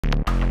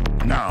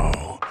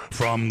Now,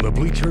 from the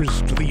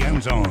bleachers to the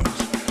end zones,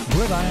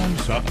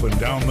 gridirons up and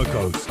down the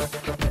coast.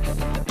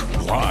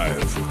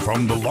 Live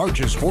from the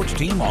largest sports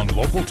team on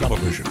local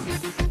television,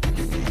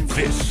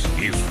 this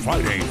is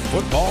Friday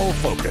Football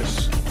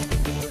Focus.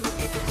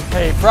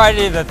 Hey,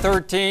 Friday the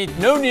 13th,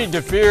 no need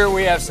to fear,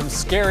 we have some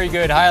scary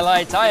good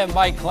highlights. I am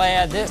Mike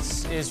Cladd,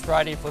 this is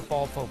Friday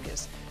Football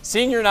Focus.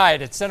 Senior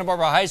night at Santa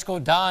Barbara High School,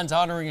 Don's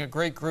honoring a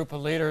great group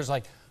of leaders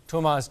like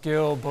Tomas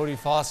Gill, Bodie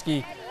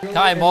Foskey,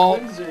 Kai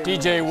Malt,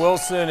 DJ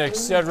Wilson,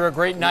 etc.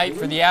 Great night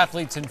for the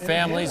athletes and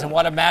families, and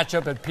what a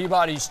matchup at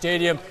Peabody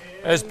Stadium.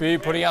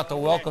 SB putting out the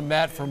welcome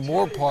mat for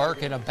Moore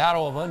Park in a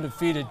battle of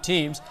undefeated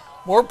teams.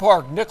 Moore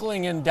Park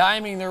nickeling and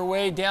diming their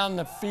way down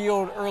the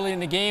field early in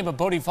the game, but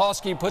Bodie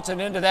Foskey puts an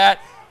end to that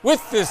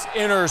with this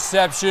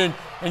interception.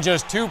 And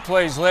just 2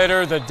 plays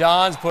later, the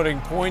Dons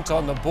putting points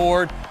on the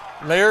board.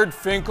 Laird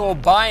Finkel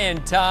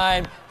buying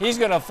time. He's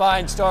going to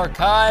find star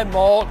Kai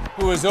Malt,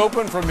 who is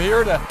open from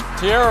here to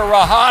Tierra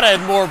Rajada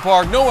at Moore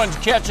Park. No one's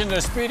catching the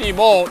speedy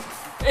Malt.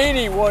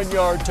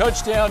 81-yard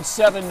touchdown,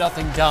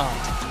 7-0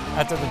 Dons.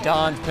 After the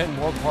Dons pin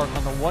Moore Park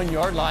on the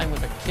 1-yard line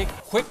with a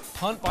quick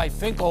punt by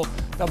Finkel,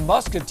 the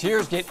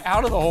Musketeers get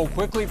out of the hole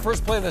quickly.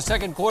 First play of the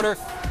second quarter,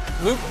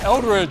 Luke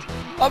Eldridge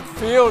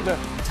upfield to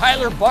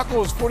Tyler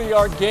Buckles,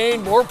 40-yard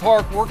gain. Moore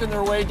Park working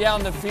their way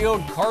down the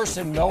field.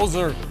 Carson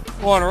Melzer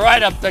going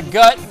right up the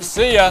gut.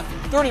 See ya.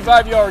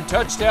 35-yard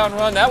touchdown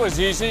run. That was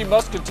easy.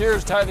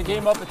 Musketeers tie the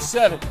game up at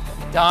 7.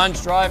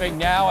 Don's driving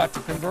now after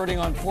converting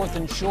on 4th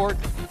and short.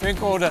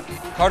 Finkel to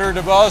Carter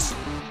DeBus.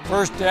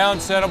 First down,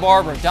 Santa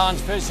Barbara.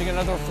 Don's facing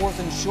another 4th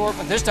and short,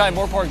 but this time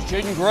Moore Park's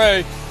Jaden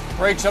Gray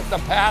breaks up the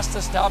pass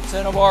to stop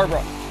Santa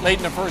Barbara. Late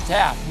in the first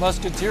half,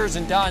 Musketeers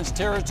in Don's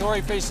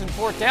territory facing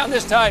 4th down.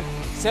 This time,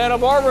 Santa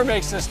Barbara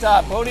makes the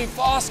stop. Bodie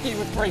Foskey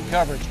with great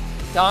coverage.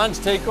 Dons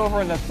take over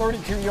in the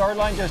 32-yard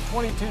line, just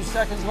 22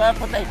 seconds left,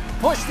 but they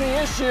push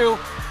the issue.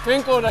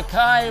 Finkel to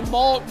Kai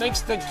Malt makes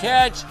the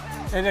catch.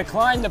 They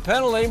decline the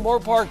penalty. Moore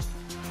Park's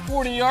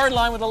 40-yard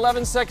line with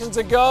 11 seconds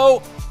to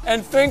go.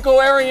 And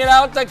Finkel airing it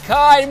out to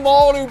Kai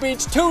Malt, who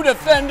beats 2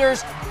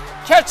 defenders,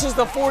 catches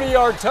the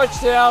 40-yard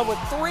touchdown with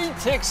 3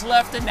 ticks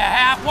left in the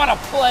half. What a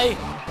play.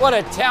 What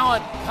a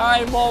talent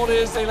Kai Malt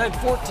is. They led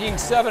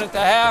 14-7 at the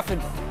half.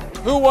 And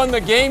who won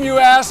the game, you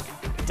ask?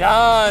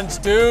 Dons,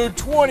 dude,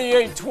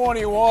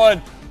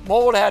 28-21.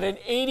 Mold had an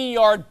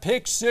 80-yard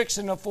pick six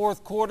in the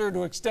fourth quarter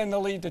to extend the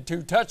lead to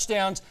 2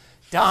 touchdowns.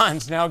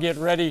 Dons now get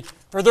ready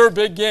for their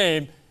big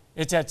game.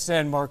 It's at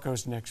San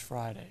Marcos next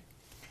Friday.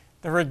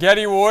 The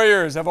Rigetti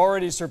Warriors have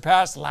already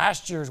surpassed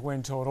last year's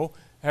win total.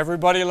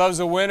 Everybody loves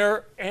a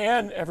winner,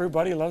 and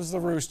everybody loves the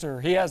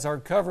Rooster. He has our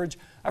coverage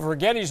of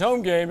Rigetti's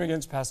home game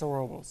against Paso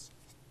Robles.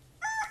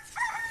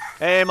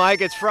 Hey, Mike,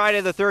 it's Friday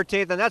the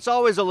 13th, and that's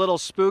always a little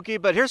spooky,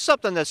 but here's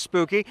something that's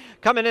spooky.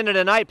 Coming into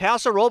tonight,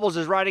 Paso Robles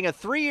is riding a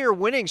 3-year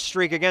winning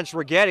streak against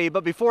Rigetti,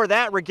 but before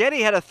that,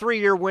 Rigetti had a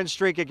 3-year win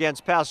streak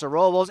against Paso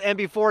Robles, and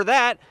before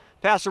that,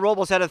 Paso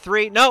Robles had a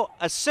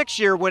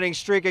 6-year winning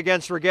streak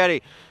against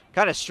Rigetti.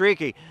 Kind of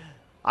streaky.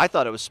 I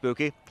thought it was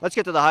spooky. Let's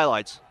get to the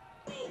highlights.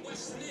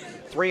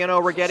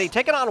 3-0 Rigetti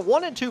taking on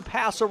 1-2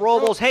 Paso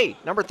Robles. Hey,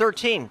 number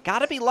 13, got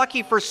to be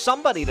lucky for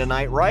somebody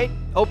tonight, right?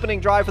 Opening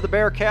drive for the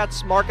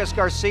Bearcats. Marcus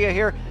Garcia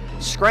here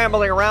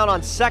scrambling around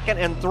on 2nd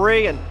and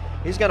 3, and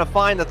he's going to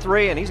find the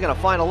 3, and he's going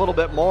to find a little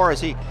bit more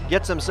as he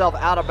gets himself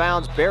out of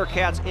bounds.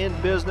 Bearcats in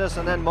business,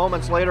 and then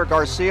moments later,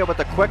 Garcia with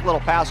a quick little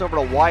pass over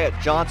to Wyatt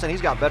Johnson.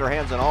 He's got better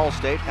hands than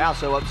Allstate.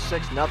 Paso up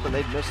 6-0.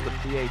 They've missed the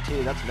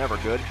PAT. That's never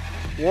good.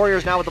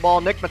 Warriors now with the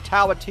ball. Nick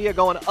Matawatia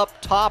going up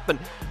top and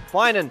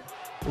finding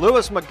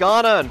Louis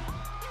Magana, and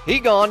he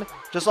gone,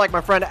 just like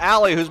my friend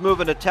Allie, who's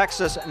moving to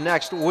Texas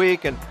next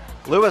week. And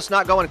Louis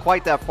not going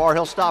quite that far.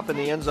 He'll stop in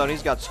the end zone.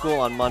 He's got school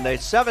on Monday.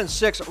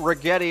 7-6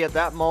 Rigetti at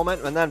that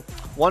moment, and then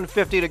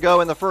 1:50 to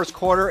go in the first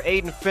quarter.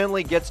 Aiden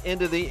Finley gets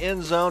into the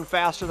end zone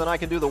faster than I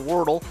can do the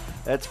Wordle.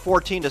 It's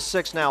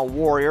 14-6 now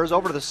Warriors.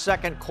 Over to the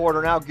second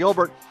quarter now.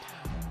 Gilbert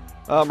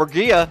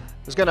Murguia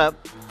is going to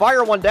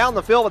fire one down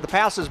the field, but the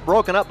pass is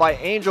broken up by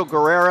Angel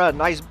Guerrera. A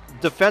nice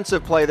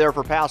defensive play there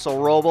for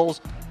Paso Robles.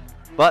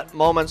 But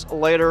moments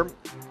later,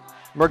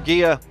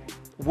 Murguia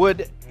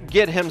would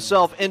get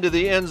himself into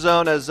the end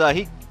zone as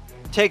he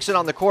takes it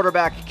on the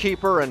quarterback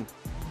keeper, and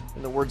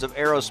in the words of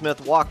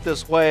Aerosmith, walk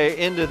this way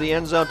into the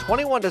end zone.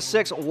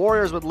 21-6,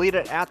 Warriors would lead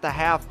it at the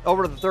half.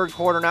 Over to the third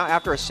quarter now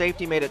after a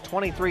safety made it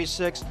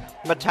 23-6.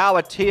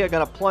 Matawatia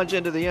going to plunge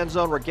into the end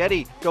zone.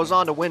 Rigetti goes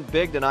on to win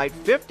big tonight,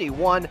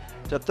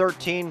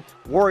 51-13.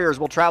 Warriors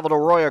will travel to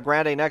Arroyo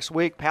Grande next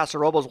week. Paso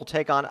Robles will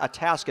take on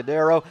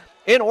Atascadero.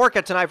 In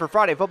Orca tonight for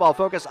Friday Football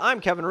Focus,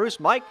 I'm Kevin Roos.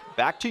 Mike,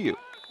 back to you.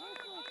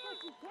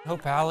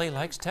 Hope Allie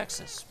likes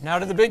Texas. Now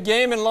to the big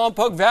game in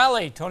Lompoc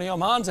Valley. Tony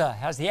Almanza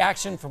has the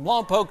action from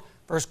Lompoc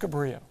versus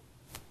Cabrillo.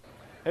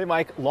 Hey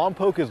Mike,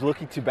 Lompoc is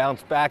looking to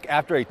bounce back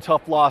after a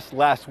tough loss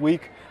last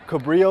week.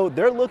 Cabrillo,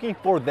 they're looking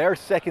for their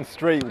 2nd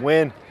straight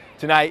win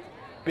tonight.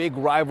 Big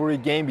rivalry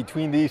game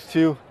between these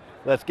two.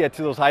 Let's get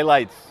to those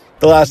highlights.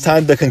 The last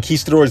time the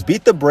Conquistadors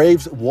beat the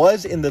Braves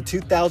was in the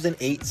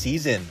 2008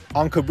 season.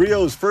 On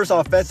Cabrillo's first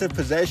offensive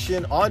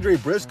possession, Andre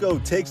Briscoe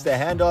takes the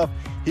handoff.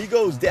 He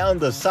goes down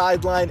the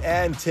sideline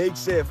and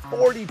takes it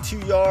 42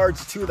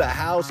 yards to the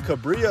house.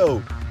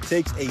 Cabrillo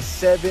takes a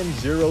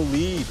 7-0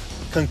 lead.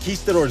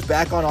 Conquistadors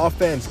back on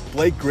offense.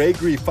 Blake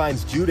Gregory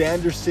finds Jude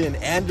Anderson.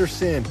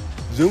 Anderson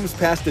zooms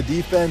past the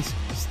defense,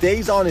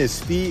 stays on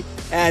his feet,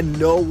 and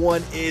no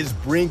one is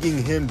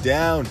bringing him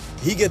down.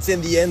 He gets in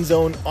the end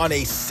zone on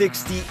a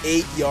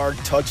 68-yard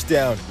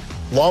touchdown.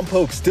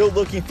 Lompoc still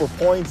looking for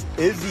points.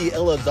 Izzy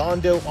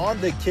Elizondo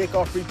on the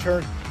kickoff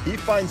return. He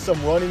finds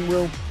some running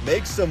room,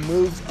 makes some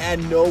moves,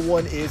 and no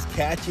one is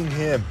catching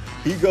him.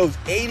 He goes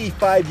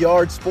 85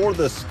 yards for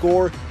the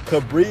score.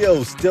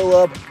 Cabrillo still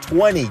up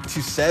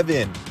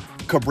 20-7.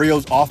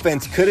 Cabrillo's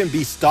offense couldn't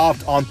be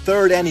stopped. On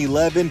 3rd and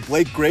 11,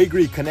 Blake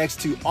Gregory connects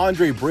to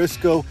Andre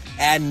Briscoe,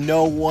 and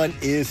no one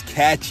is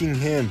catching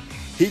him.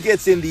 He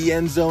gets in the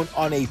end zone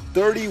on a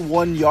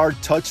 31-yard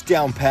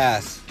touchdown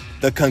pass.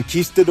 The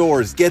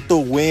Conquistadors get the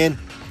win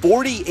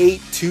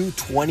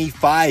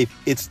 48-25.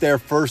 It's their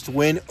first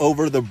win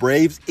over the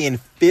Braves in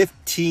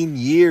 15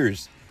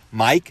 years.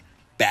 Mike,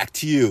 back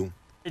to you.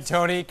 Hey,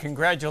 Tony,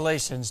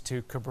 congratulations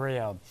to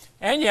Cabrillo.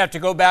 And you have to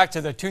go back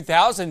to the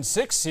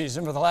 2006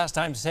 season for the last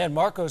time San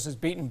Marcos has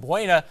beaten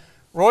Buena.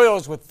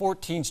 Royals with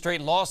 14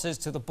 straight losses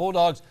to the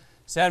Bulldogs.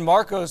 San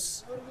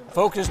Marcos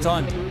focused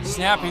on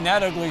snapping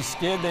that ugly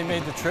skid. They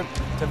made the trip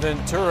to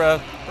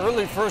Ventura.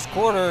 Early first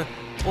quarter,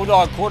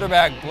 Bulldog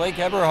quarterback Blake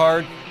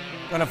Eberhard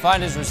going to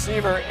find his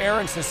receiver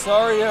Aaron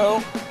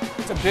Cesario.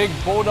 It's a big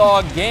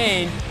Bulldog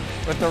gain,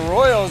 but the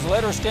Royals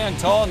let her stand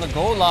tall on the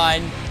goal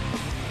line.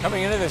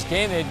 Coming into this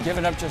game, they had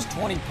given up just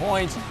 20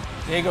 points.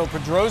 Diego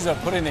Pedroza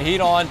putting the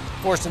heat on,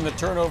 forcing the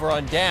turnover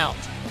on downs.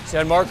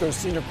 San Marcos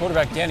senior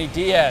quarterback Danny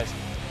Diaz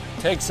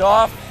takes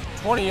off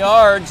 20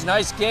 yards,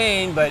 nice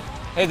gain, but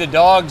hey, the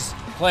Dogs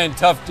playing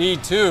tough D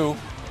too.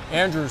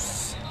 Andrew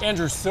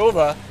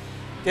Silva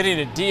getting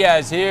to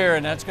Diaz here,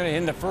 and that's going to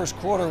end the first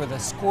quarter with a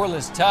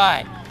scoreless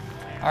tie.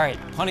 All right,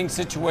 punting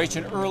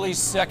situation early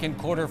second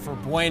quarter for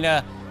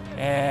Buena,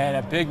 and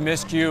a big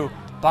miscue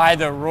by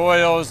the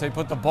Royals. They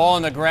put the ball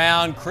on the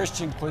ground.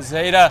 Christian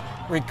Quezada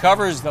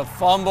recovers the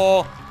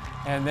fumble,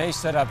 and they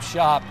set up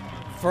shop.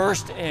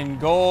 1st and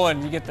goal,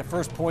 and you get the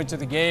first points of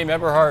the game.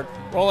 Eberhardt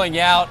rolling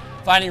out,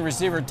 finding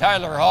receiver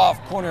Tyler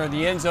Hoff, corner of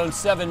the end zone,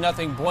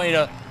 7-0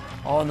 Buena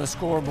on the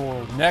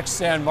scoreboard. Next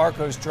San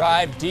Marcos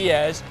drive,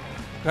 Diaz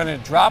going to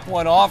drop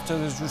one off to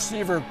his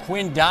receiver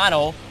Quinn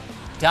Donnell.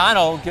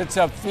 Donnell gets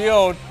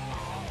upfield,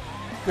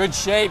 good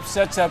shape,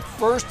 sets up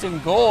 1st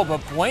and goal,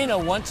 but Buena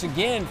once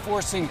again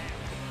forcing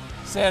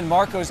San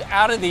Marcos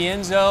out of the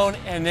end zone,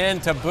 and then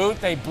to boot,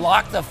 they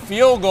block the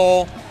field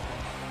goal.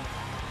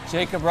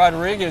 Jacob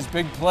Rodriguez,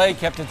 big play,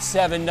 kept it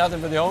 7-0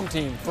 for the home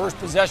team. First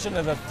possession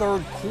of the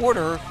third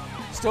quarter,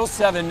 still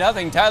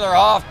 7-0. Tyler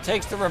Hoff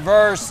takes the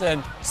reverse,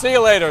 and see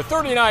you later.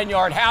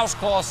 39-yard house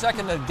call,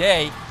 second of the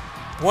day.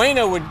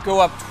 Buena would go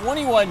up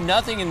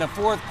 21-0 in the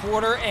fourth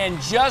quarter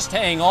and just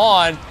hang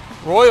on.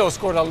 Royals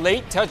scored a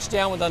late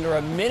touchdown with under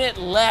a minute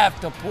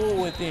left to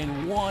pull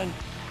within one.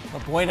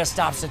 But Buena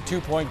stops a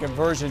 2-point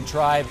conversion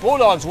try.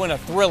 Bulldogs win a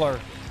thriller,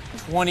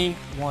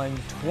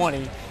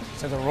 21-20.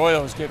 So the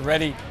Royals get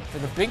ready for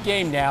the big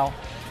game now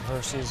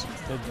versus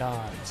the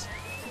Dons.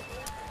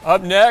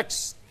 Up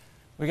next,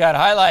 we got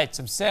highlights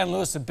of San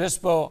Luis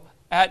Obispo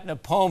at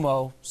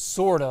Napomo,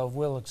 sort of,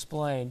 we'll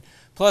explain.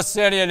 Plus,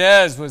 San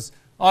Ynez was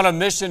on a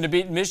mission to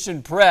beat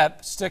Mission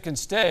Prep. Stick and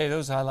stay,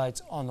 those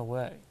highlights on the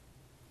way.